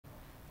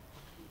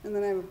In the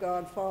name of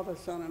God, Father,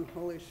 Son, and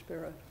Holy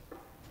Spirit.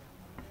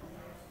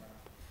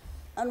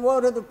 And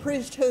woe to the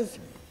priest whose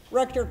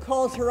rector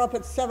calls her up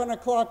at 7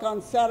 o'clock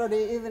on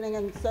Saturday evening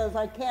and says,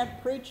 "I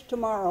can't preach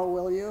tomorrow,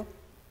 will you?"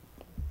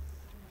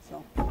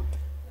 So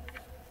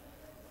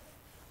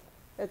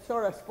it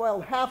sort of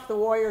spoiled half the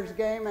Warriors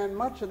game and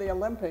much of the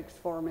Olympics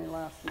for me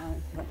last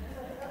night. But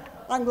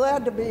I'm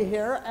glad to be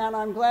here, and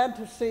I'm glad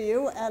to see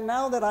you. And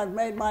now that I've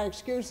made my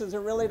excuses, it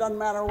really doesn't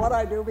matter what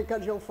I do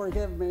because you'll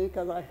forgive me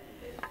because I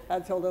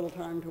had so little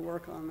time to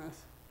work on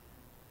this.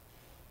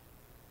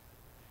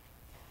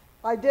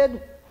 I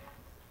did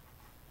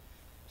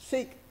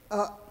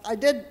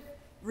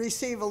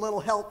receive a little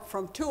help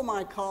from two of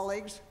my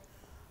colleagues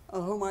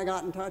whom I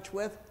got in touch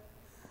with.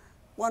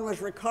 One was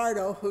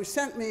Ricardo, who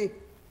sent me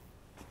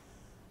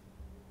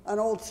an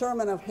old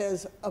sermon of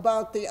his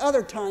about the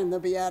other time the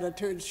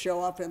Beatitudes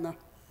show up in the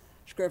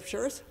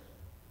scriptures,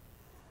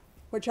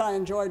 which I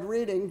enjoyed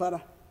reading,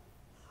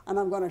 and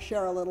I'm going to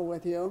share a little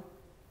with you.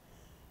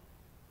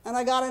 And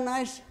I got a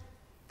nice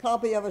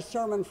copy of a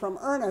sermon from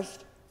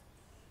Ernest,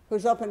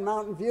 who's up in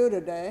Mountain View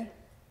today.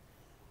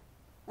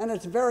 And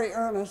it's very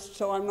earnest,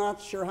 so I'm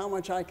not sure how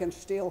much I can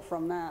steal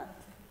from that.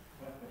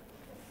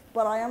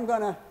 But I am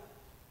going to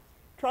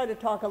try to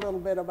talk a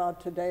little bit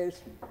about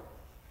today's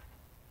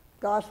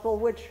gospel,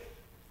 which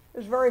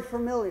is very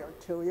familiar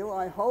to you,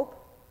 I hope,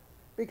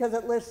 because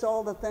it lists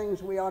all the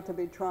things we ought to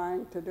be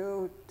trying to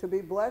do to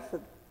be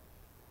blessed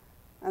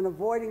and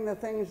avoiding the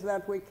things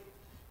that we,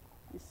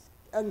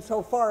 and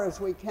so far as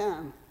we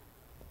can.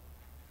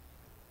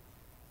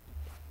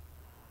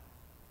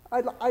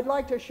 I'd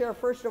like to share,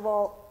 first of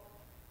all,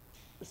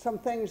 some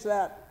things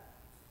that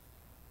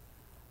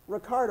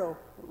Ricardo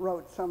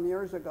wrote some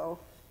years ago.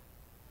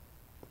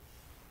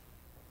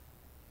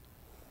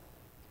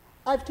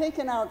 I've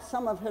taken out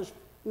some of his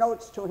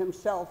notes to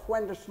himself,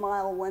 when to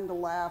smile, when to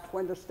laugh,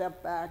 when to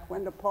step back,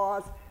 when to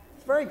pause.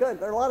 It's very good.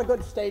 There are a lot of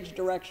good stage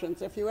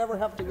directions. If you ever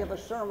have to give a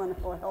sermon,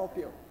 it will help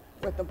you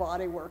with the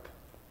body work.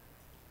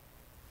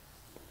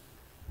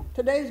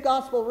 Today's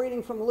gospel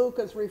reading from Luke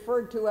is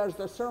referred to as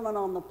the Sermon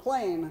on the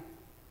Plain,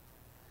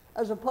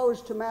 as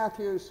opposed to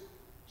Matthew's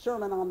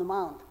Sermon on the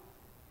Mount.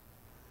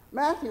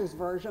 Matthew's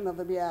version of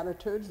the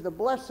Beatitudes, the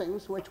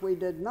blessings, which we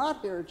did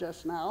not hear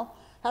just now,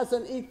 has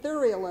an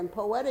ethereal and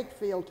poetic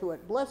feel to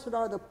it. Blessed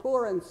are the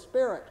poor in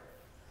spirit,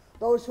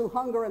 those who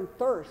hunger and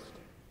thirst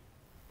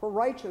for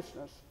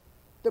righteousness,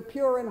 the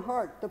pure in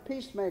heart, the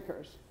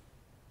peacemakers.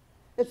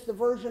 It's the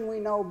version we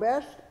know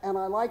best, and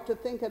I like to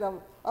think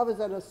of it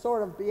as a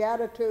sort of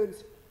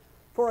Beatitudes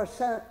for a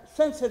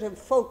sensitive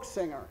folk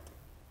singer.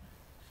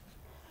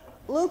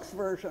 Luke's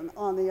version,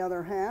 on the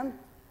other hand,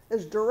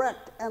 is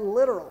direct and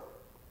literal.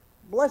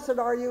 Blessed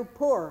are you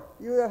poor,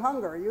 you that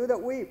hunger, you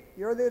that weep,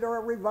 you that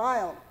are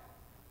reviled.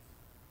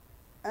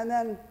 And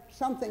then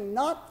something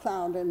not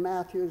found in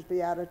Matthew's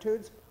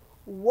Beatitudes,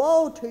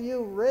 woe to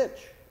you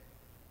rich,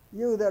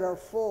 you that are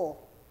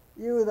full,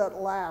 you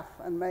that laugh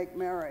and make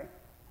merry,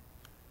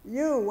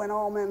 you when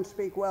all men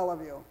speak well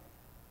of you.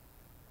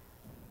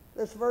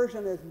 This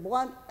version is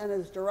blunt and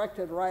is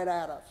directed right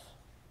at us.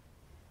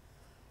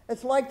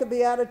 It's like the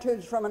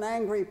Beatitudes from an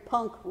angry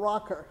punk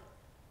rocker.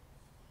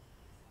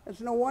 It's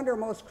no wonder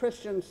most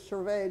Christians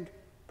surveyed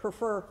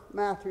prefer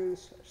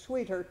Matthew's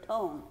sweeter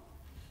tone.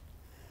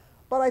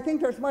 But I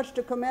think there's much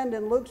to commend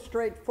in Luke's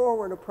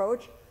straightforward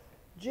approach.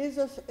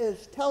 Jesus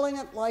is telling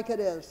it like it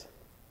is.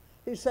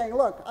 He's saying,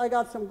 look, I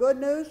got some good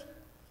news.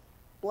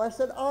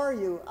 Blessed are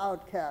you,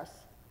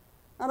 outcasts.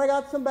 And I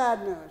got some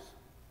bad news.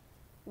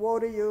 Woe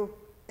to you,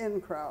 in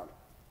crowd.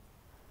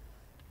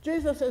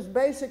 Jesus is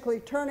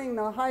basically turning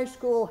the high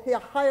school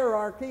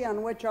hierarchy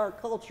on which our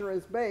culture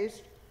is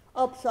based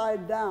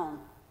upside down.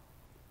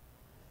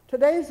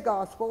 Today's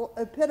gospel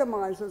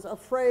epitomizes a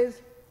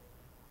phrase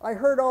I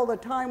heard all the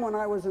time when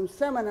I was in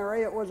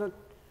seminary. It was a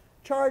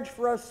charge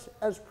for us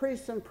as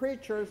priests and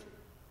preachers,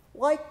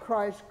 like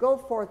Christ, go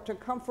forth to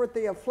comfort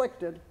the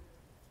afflicted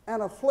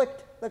and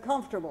afflict the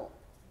comfortable.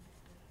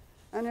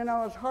 And you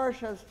know, as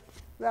harsh as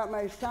that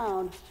may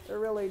sound, it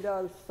really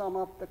does sum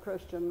up the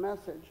Christian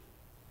message.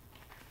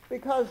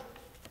 Because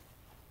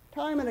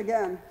time and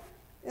again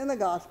in the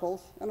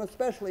Gospels, and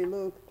especially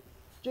Luke,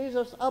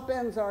 Jesus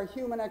upends our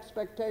human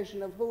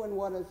expectation of who and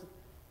what is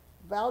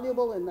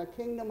valuable in the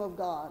kingdom of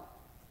God.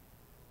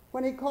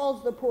 When he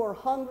calls the poor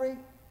hungry,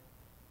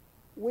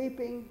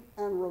 weeping,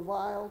 and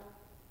reviled,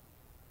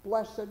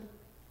 blessed,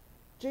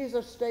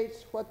 Jesus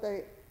states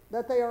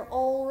that they are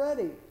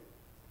already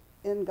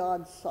in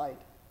God's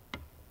sight.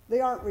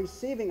 They aren't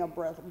receiving a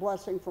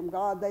blessing from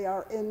God. They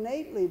are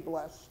innately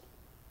blessed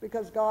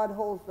because God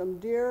holds them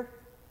dear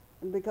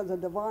and because a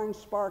divine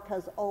spark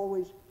has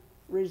always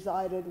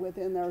resided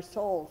within their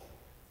souls.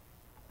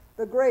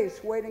 The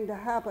grace waiting to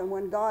happen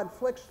when God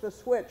flicks the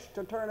switch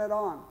to turn it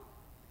on.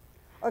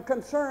 A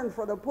concern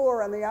for the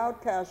poor and the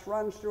outcast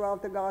runs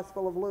throughout the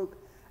Gospel of Luke,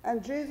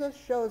 and Jesus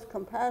shows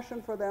compassion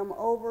for them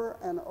over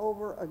and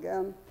over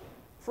again,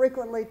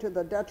 frequently to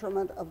the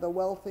detriment of the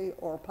wealthy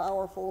or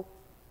powerful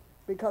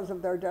because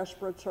of their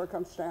desperate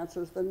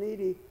circumstances. The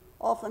needy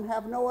often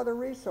have no other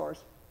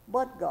resource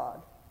but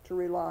God to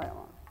rely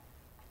on.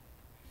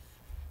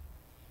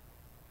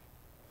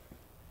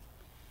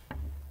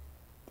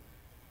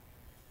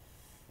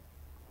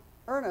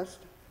 Ernest,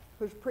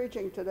 who's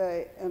preaching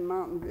today in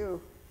Mountain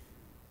View,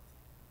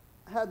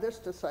 had this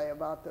to say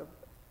about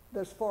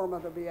this form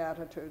of the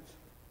Beatitudes.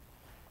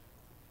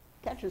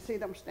 Can't you see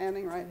them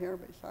standing right here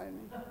beside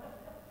me?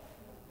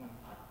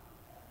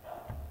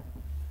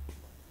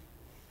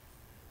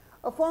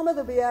 A form of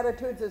the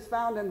Beatitudes is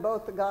found in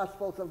both the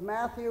Gospels of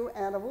Matthew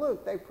and of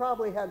Luke. They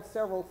probably had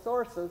several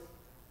sources,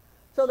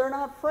 so they're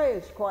not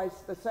phrased quite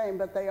the same,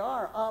 but they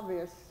are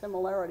obvious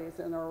similarities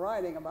in their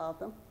writing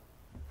about them.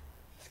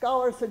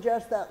 Scholars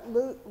suggest that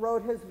Luke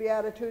wrote his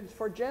Beatitudes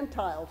for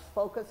Gentiles,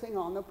 focusing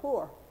on the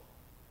poor.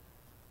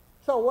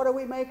 So what do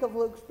we make of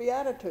Luke's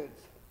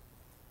Beatitudes?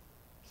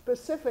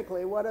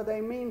 Specifically, what do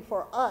they mean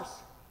for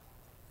us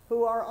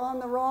who are on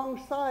the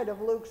wrong side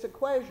of Luke's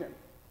equation?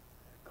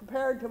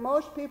 Compared to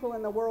most people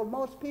in the world,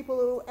 most people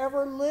who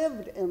ever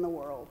lived in the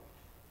world,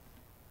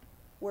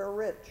 we're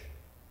rich.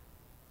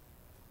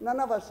 None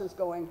of us is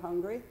going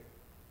hungry.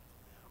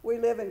 We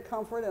live in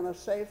comfort in a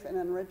safe and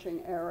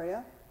enriching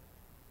area.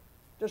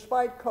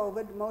 Despite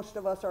COVID, most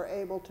of us are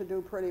able to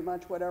do pretty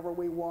much whatever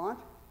we want.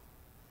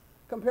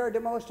 Compared to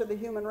most of the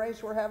human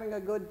race, we're having a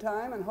good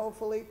time, and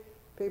hopefully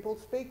people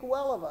speak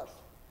well of us.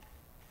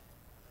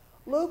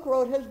 Luke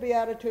wrote his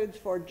Beatitudes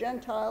for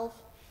Gentiles,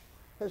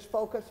 his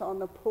focus on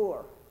the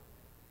poor.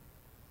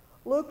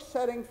 Luke's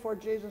setting for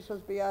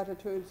Jesus'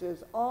 Beatitudes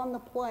is on the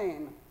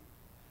plain.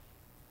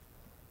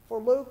 For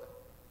Luke,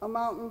 a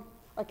mountain,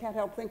 I can't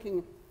help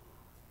thinking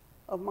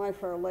of My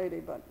Fair Lady,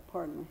 but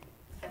pardon me.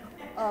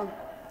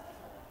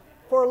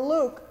 For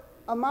Luke,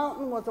 a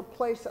mountain was a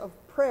place of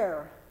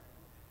prayer,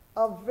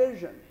 of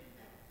vision,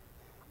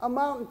 a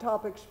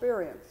mountaintop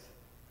experience.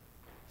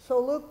 So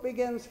Luke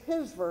begins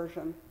his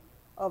version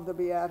of the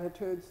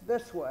Beatitudes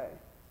this way.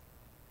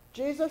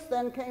 Jesus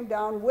then came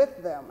down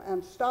with them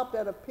and stopped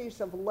at a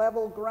piece of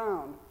level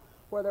ground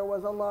where there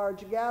was a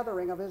large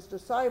gathering of his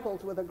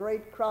disciples with a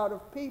great crowd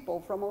of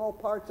people from all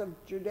parts of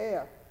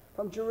Judea,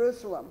 from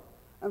Jerusalem,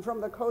 and from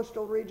the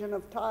coastal region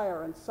of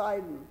Tyre and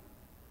Sidon.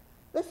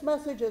 This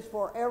message is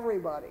for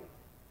everybody,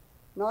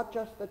 not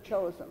just the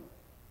chosen.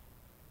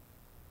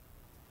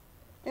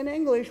 In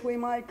English, we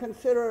might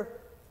consider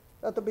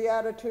that the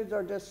Beatitudes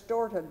are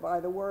distorted by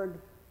the word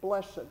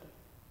blessed.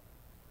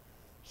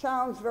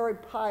 Sounds very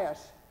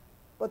pious,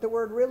 but the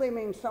word really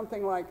means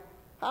something like,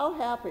 how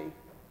happy?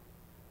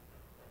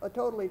 A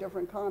totally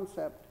different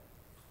concept.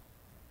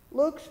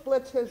 Luke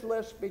splits his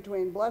list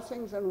between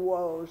blessings and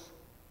woes.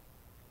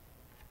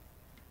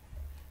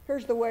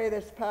 Here's the way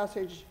this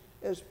passage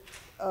is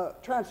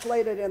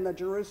translated in the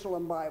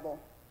Jerusalem Bible.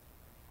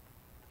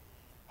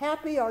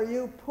 Happy are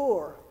you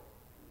poor.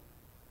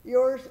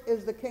 Yours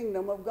is the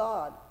kingdom of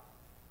God.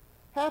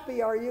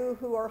 Happy are you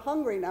who are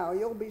hungry now.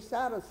 You'll be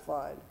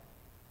satisfied.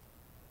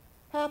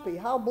 Happy,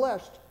 how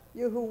blessed,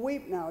 you who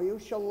weep now. You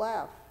shall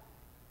laugh.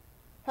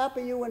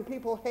 Happy you when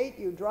people hate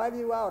you, drive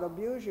you out,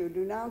 abuse you,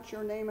 denounce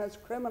your name as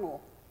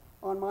criminal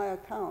on my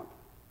account.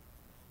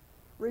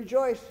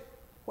 Rejoice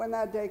when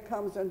that day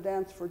comes and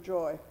dance for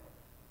joy.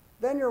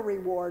 Then your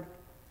reward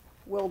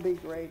will be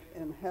great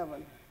in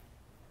heaven.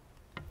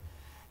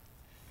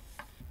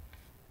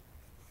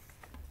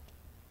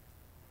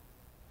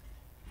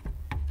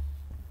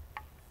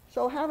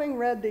 So having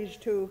read these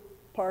two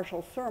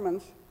partial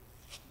sermons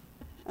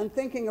and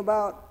thinking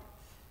about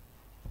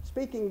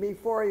speaking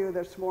before you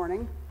this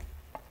morning,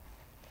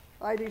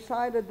 I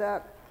decided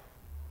that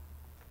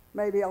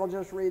maybe I'll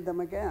just read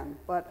them again,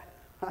 but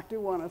I do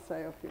want to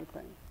say a few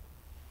things.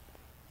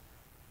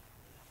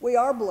 We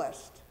are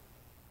blessed.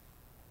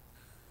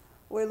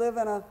 We live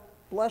in a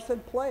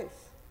blessed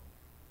place.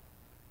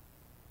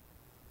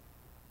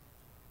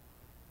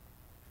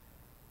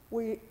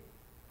 We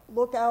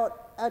look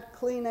out at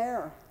clean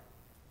air.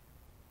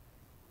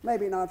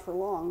 Maybe not for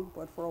long,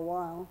 but for a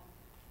while.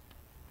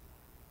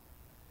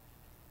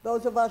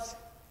 Those of us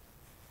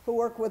who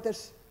work with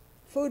this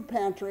food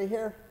pantry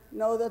here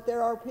know that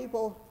there are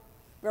people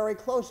very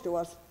close to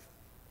us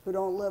who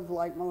don't live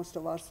like most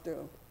of us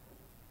do.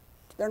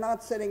 They're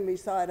not sitting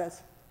beside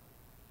us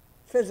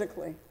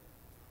physically,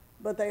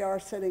 but they are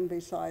sitting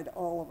beside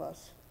all of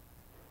us.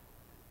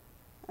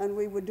 And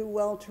we would do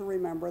well to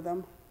remember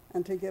them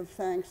and to give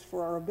thanks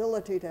for our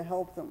ability to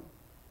help them.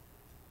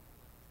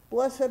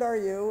 Blessed are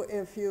you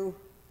if you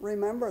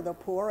remember the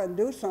poor and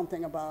do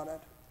something about it.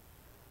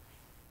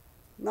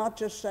 Not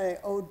just say,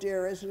 oh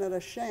dear, isn't it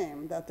a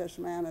shame that this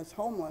man is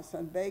homeless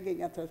and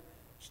begging at the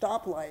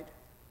stoplight.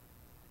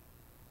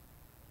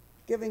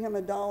 Giving him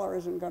 $1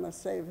 isn't going to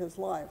save his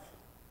life.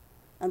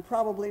 And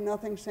probably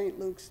nothing St.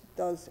 Luke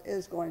does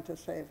is going to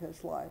save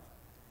his life.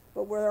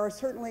 But there are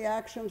certainly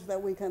actions that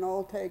we can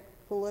all take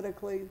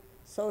politically,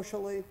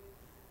 socially,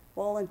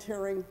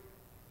 volunteering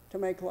to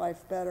make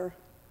life better,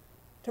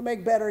 to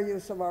make better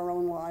use of our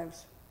own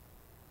lives.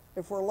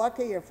 If we're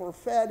lucky, if we're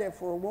fed,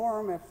 if we're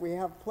warm, if we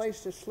have a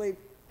place to sleep,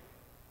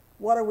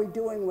 what are we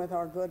doing with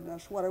our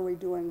goodness? What are we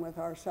doing with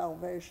our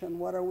salvation?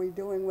 What are we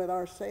doing with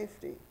our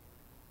safety?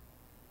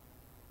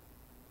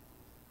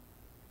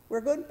 We're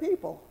good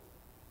people.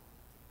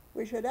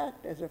 We should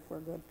act as if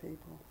we're good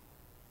people.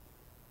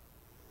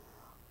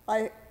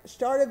 I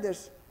started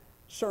this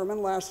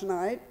sermon last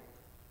night,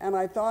 and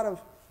I thought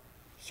of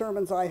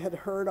sermons I had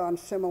heard on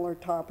similar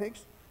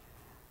topics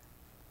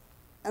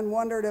and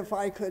wondered if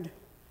I could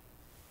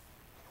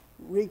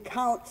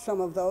recount some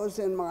of those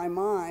in my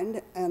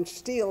mind and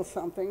steal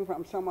something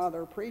from some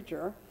other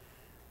preacher.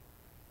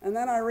 And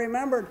then I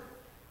remembered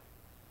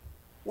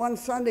one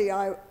Sunday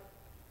I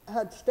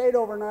had stayed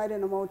overnight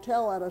in a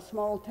motel at a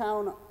small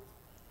town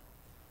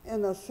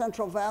in the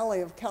Central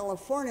Valley of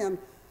California. And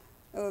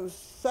it was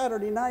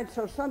Saturday night,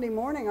 so Sunday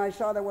morning I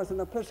saw there was an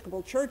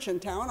Episcopal church in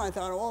town. I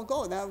thought, oh, I'll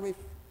go. That would be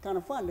kind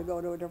of fun to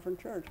go to a different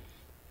church.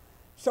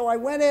 So I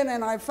went in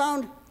and I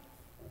found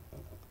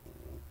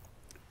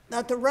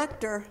that the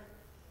rector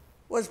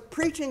was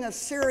preaching a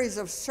series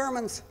of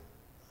sermons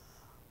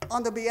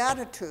on the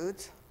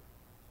Beatitudes,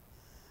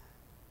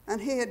 and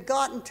he had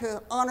gotten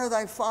to honor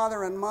thy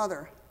father and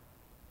mother.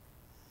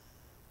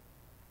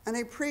 And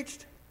he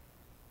preached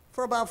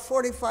for about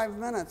 45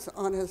 minutes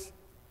on his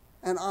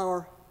and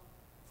our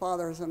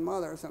fathers and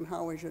mothers and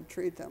how we should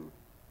treat them.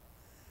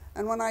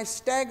 And when I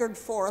staggered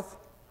forth,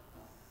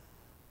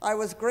 I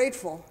was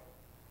grateful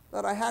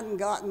that I hadn't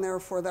gotten there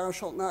for thou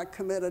shalt not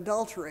commit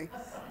adultery,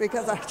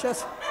 because I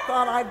just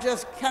thought I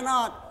just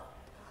cannot.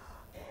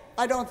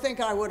 I don't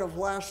think I would have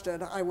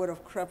lasted. I would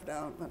have crept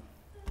out.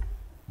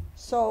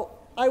 So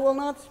I will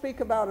not speak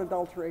about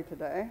adultery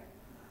today.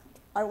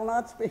 I will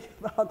not speak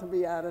about the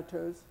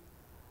Beatitudes.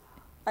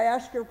 I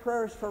ask your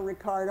prayers for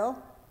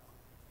Ricardo,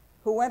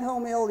 who went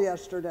home ill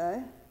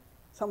yesterday.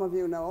 Some of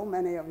you know,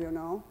 many of you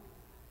know.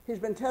 He's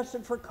been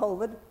tested for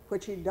COVID,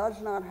 which he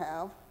does not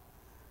have.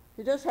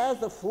 He just has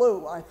the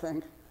flu, I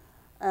think.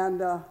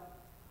 And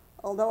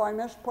although I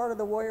missed part of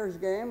the Warriors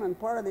game and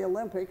part of the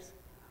Olympics,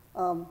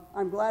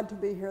 I'm glad to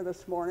be here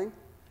this morning,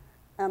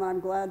 and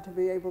I'm glad to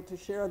be able to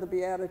share the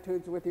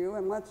Beatitudes with you,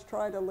 and let's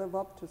try to live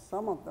up to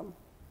some of them.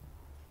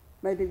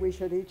 Maybe we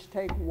should each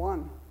take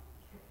one.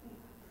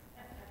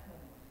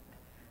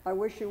 I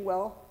wish you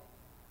well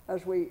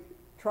as we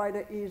try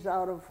to ease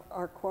out of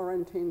our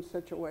quarantine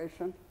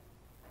situation.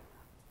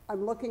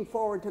 I'm looking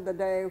forward to the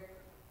day,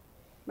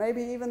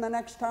 maybe even the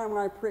next time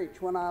I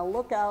preach, when I'll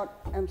look out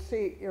and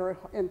see your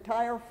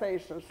entire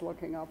faces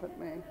looking up at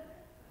me,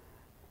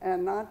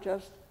 and not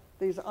just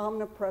these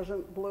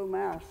omnipresent blue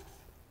masks.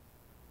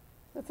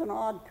 It's an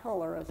odd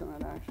color, isn't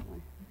it,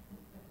 actually?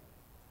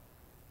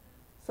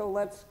 So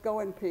let's go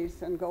in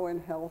peace and go in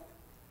health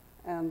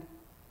and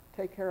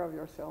take care of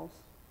yourselves,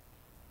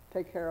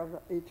 take care of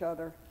each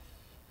other,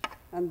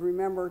 and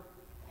remember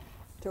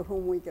to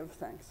whom we give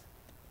thanks.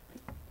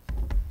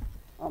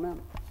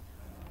 Amen.